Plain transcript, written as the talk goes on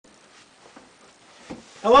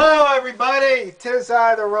Hello everybody, 'tis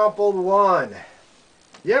I the Rumpled One.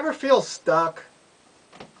 You ever feel stuck?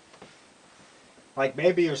 Like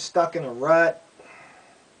maybe you're stuck in a rut,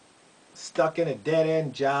 stuck in a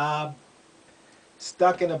dead-end job,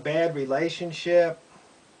 stuck in a bad relationship,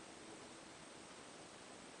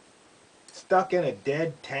 stuck in a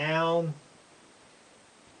dead town?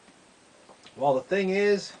 Well, the thing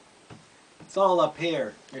is, it's all up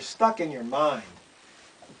here. You're stuck in your mind.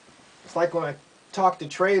 It's like when I talk to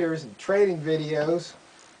traders and trading videos,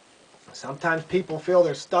 sometimes people feel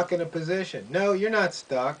they're stuck in a position. No, you're not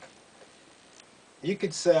stuck. You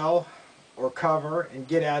could sell or cover and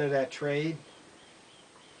get out of that trade.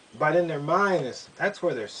 But in their mind, that's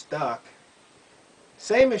where they're stuck.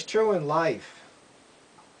 Same is true in life.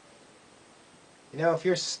 You know, if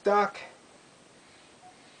you're stuck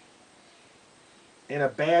in a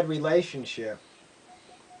bad relationship,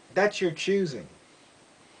 that's your choosing.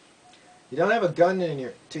 You don't have a gun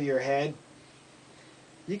to your head.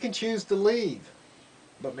 You can choose to leave,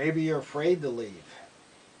 but maybe you're afraid to leave.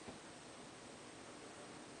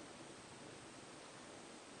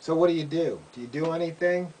 So what do you do? Do you do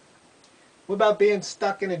anything? What about being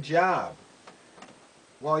stuck in a job?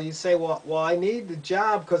 Well, you say, well, I need the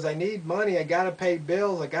job because I need money. I got to pay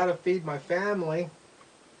bills. I got to feed my family.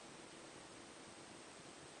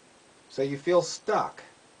 So you feel stuck.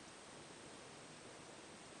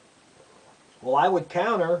 Well, I would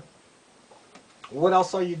counter, what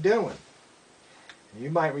else are you doing? And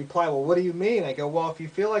you might reply, well, what do you mean? I go, well, if you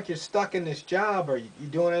feel like you're stuck in this job, are you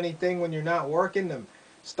doing anything when you're not working to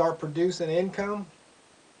start producing income?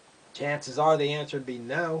 Chances are the answer would be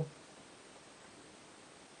no.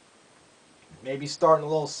 Maybe starting a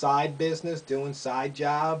little side business, doing side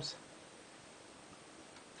jobs.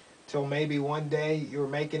 Till maybe one day you were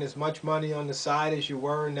making as much money on the side as you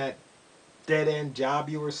were in that dead-end job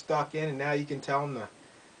you were stuck in, and now you can tell them to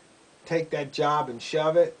take that job and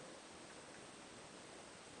shove it.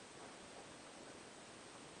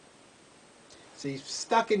 See,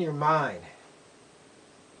 stuck in your mind.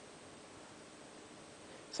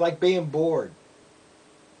 It's like being bored.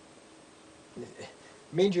 It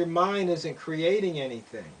means your mind isn't creating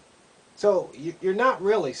anything. So you're not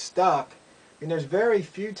really stuck. And there's very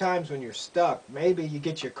few times when you're stuck. Maybe you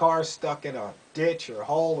get your car stuck in a ditch or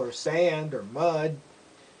hole or sand or mud, and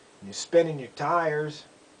you're spinning your tires.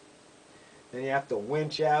 Then you have to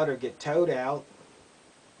winch out or get towed out.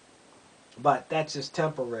 But that's just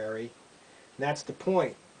temporary. And that's the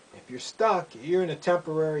point. If you're stuck, you're in a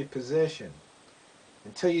temporary position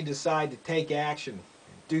until you decide to take action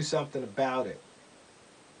and do something about it.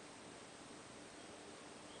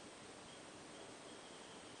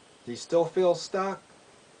 Do you still feel stuck?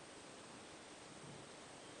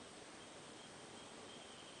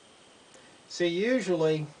 See,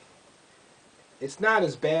 usually it's not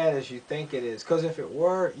as bad as you think it is, because if it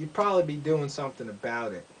were, you'd probably be doing something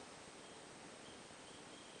about it.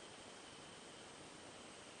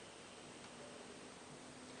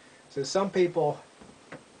 So some people,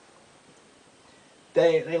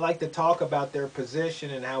 they like to talk about their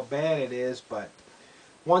position and how bad it is, but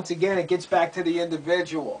once again, it gets back to the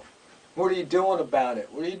individual. What are you doing about it?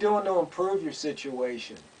 What are you doing to improve your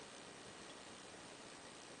situation?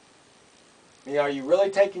 You know, are you really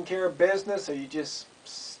taking care of business, or are you just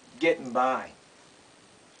getting by?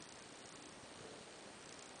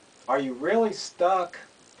 Are you really stuck?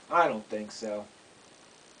 I don't think so.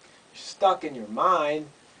 You're stuck in your mind.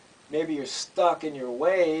 Maybe you're stuck in your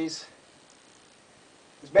ways.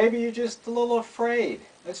 Because maybe you're just a little afraid.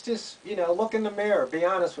 Let's just, look in the mirror. Be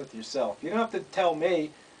honest with yourself. You don't have to tell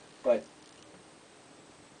me, but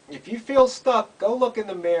if you feel stuck, go look in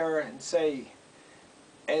the mirror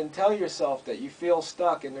and tell yourself that you feel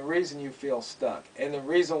stuck and the reason you feel stuck and the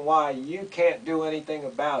reason why you can't do anything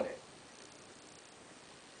about it.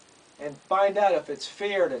 And find out if it's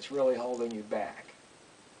fear that's really holding you back.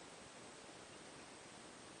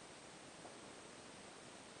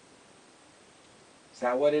 Is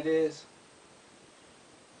that what it is?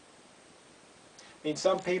 I mean,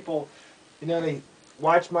 some people, they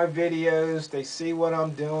watch my videos, they see what I'm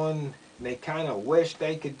doing, and they kind of wish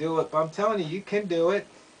they could do it. But I'm telling you, you can do it.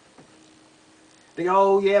 They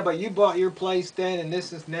go, oh yeah, but you bought your place then, and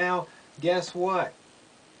this is now. Guess what?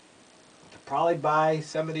 You could probably buy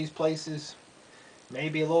some of these places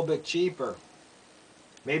maybe a little bit cheaper.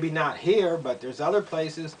 Maybe not here, but there's other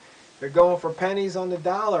places they're going for pennies on the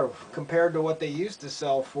dollar compared to what they used to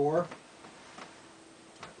sell for.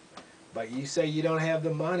 But you say you don't have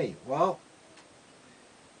the money. Well,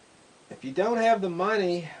 if you don't have the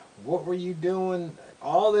money, what were you doing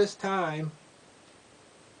all this time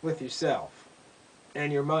with yourself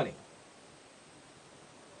and your money?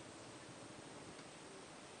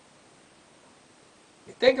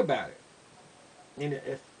 Think about it. You know,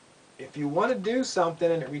 if you want to do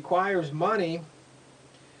something and it requires money,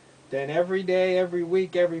 then every day, every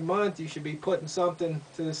week, every month, you should be putting something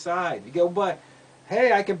to the side. You go, but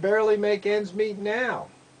hey, I can barely make ends meet now.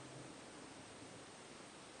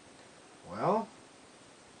 Well,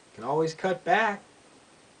 you can always cut back.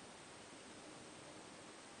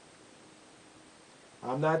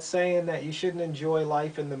 I'm not saying that you shouldn't enjoy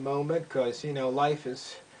life in the moment, because, you know, life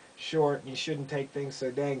is short and you shouldn't take things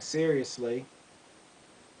so dang seriously.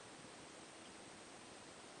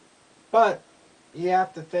 But you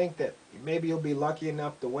have to think that maybe you'll be lucky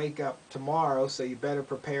enough to wake up tomorrow, so you better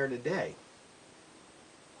prepare today.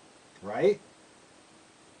 Right?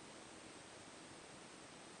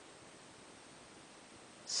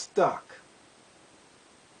 Stuck.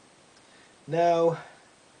 No,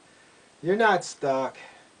 you're not stuck.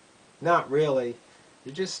 Not really.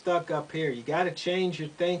 You're just stuck up here. You got to change your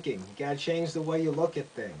thinking. You got to change the way you look at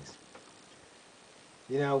things.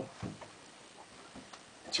 You know,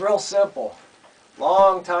 it's real simple.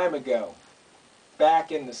 Long time ago,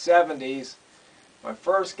 back in the 70s, when I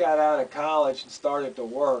first got out of college and started to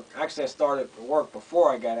work. Actually, I started to work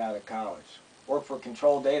before I got out of college. Worked for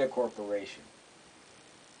Control Data Corporation.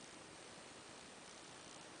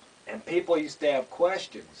 And people used to have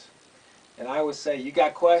questions. And I would say, you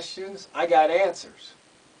got questions? I got answers.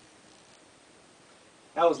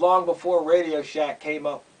 That was long before Radio Shack came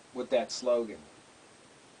up with that slogan.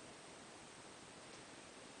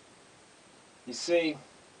 You see,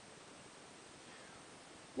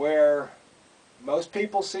 where most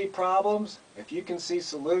people see problems, if you can see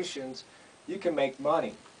solutions, you can make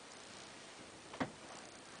money.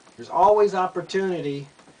 There's always opportunity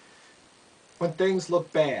when things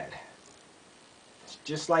look bad. It's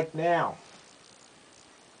just like now.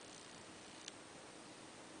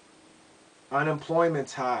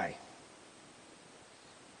 Unemployment's high.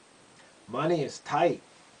 Money is tight.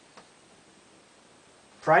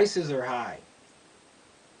 Prices are high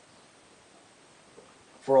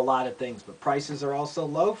for a lot of things, but prices are also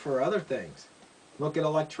low for other things. Look at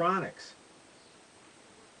electronics.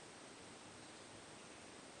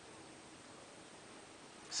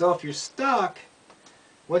 So if you're stuck,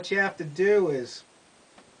 what you have to do is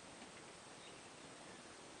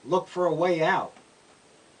look for a way out.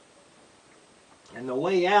 And the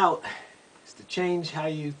way out is to change how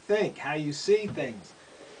you think, how you see things,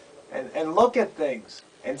 and look at things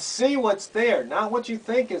and see what's there, not what you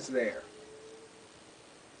think is there.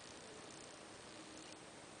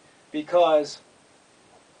 Because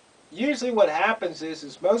usually what happens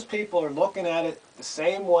is most people are looking at it the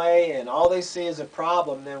same way and all they see is a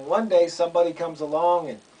problem. Then one day somebody comes along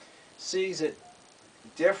and sees it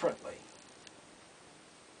differently.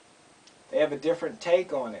 They have a different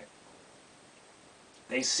take on it.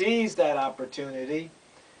 They seize that opportunity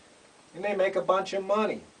and they make a bunch of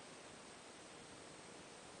money.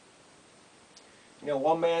 You know,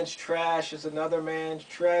 one man's trash is another man's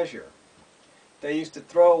treasure. They used to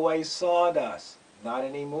throw away sawdust. Not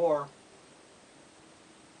anymore.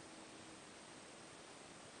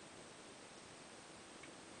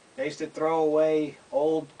 They used to throw away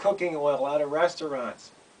old cooking oil out of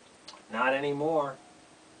restaurants. Not anymore.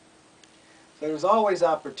 So there's always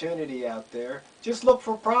opportunity out there. Just look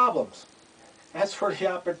for problems. That's where the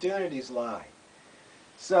opportunities lie.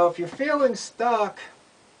 So if you're feeling stuck,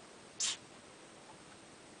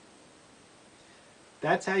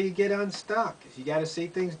 that's how you get unstuck. You got to see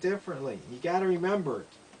things differently. You got to remember,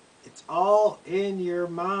 it's all in your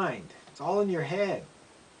mind. It's all in your head.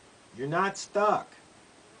 You're not stuck.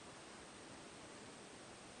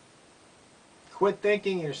 Quit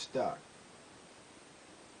thinking you're stuck.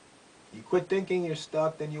 You quit thinking you're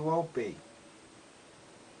stuck, then you won't be.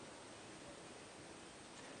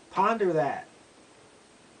 Ponder that.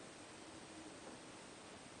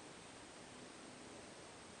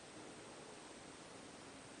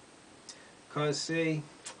 Because, see,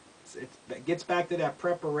 it gets back to that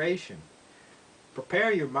preparation.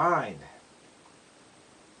 Prepare your mind.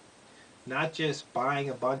 Not just buying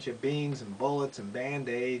a bunch of beans and bullets and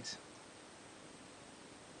Band-Aids.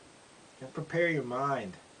 And prepare your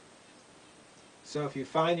mind. So if you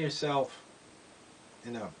find yourself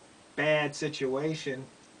in a bad situation,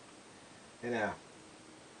 in a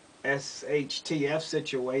SHTF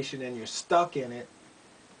situation, and you're stuck in it,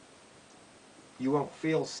 you won't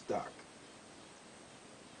feel stuck.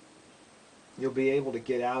 You'll be able to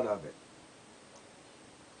get out of it,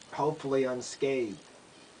 hopefully unscathed,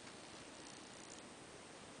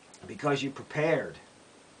 because you prepared.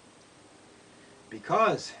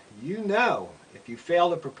 Because you know, if you fail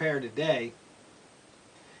to prepare today,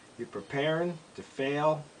 you're preparing to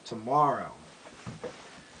fail tomorrow.